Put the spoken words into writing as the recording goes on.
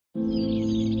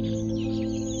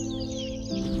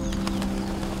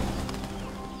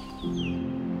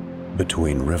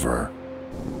between river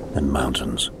and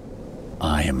mountains.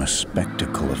 I am a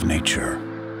spectacle of nature,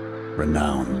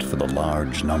 renowned for the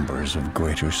large numbers of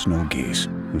greater snow geese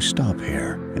who stop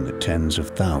here in the tens of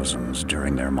thousands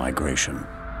during their migration.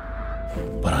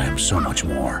 But I am so much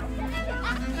more.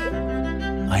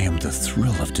 I am the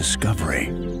thrill of discovery,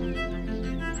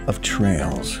 of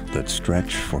trails that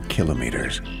stretch for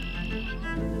kilometers,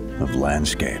 of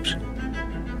landscapes,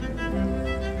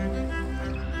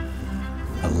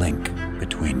 a link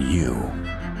between you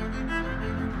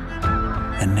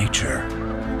and nature.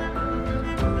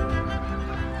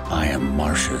 I am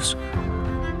marshes,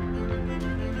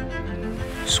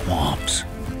 swamps,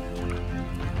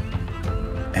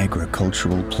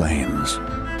 agricultural plains,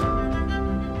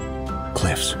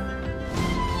 cliffs,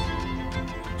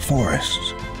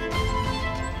 forests.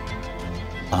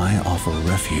 I offer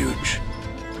refuge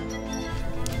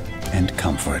and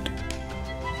comfort.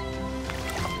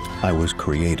 I was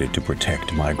created to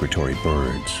protect migratory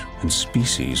birds and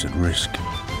species at risk,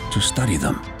 to study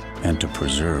them and to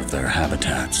preserve their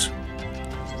habitats.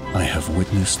 I have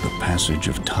witnessed the passage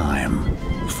of time,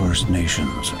 First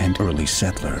Nations and early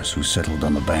settlers who settled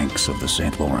on the banks of the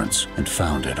St. Lawrence and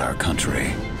founded our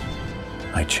country.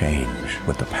 I change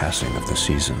with the passing of the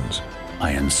seasons.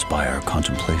 I inspire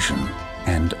contemplation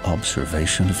and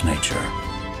observation of nature.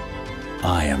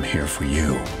 I am here for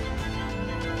you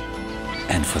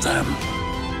and for them.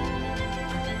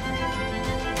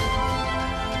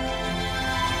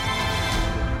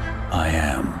 I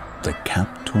am the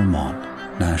Tourmente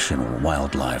National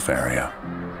Wildlife Area.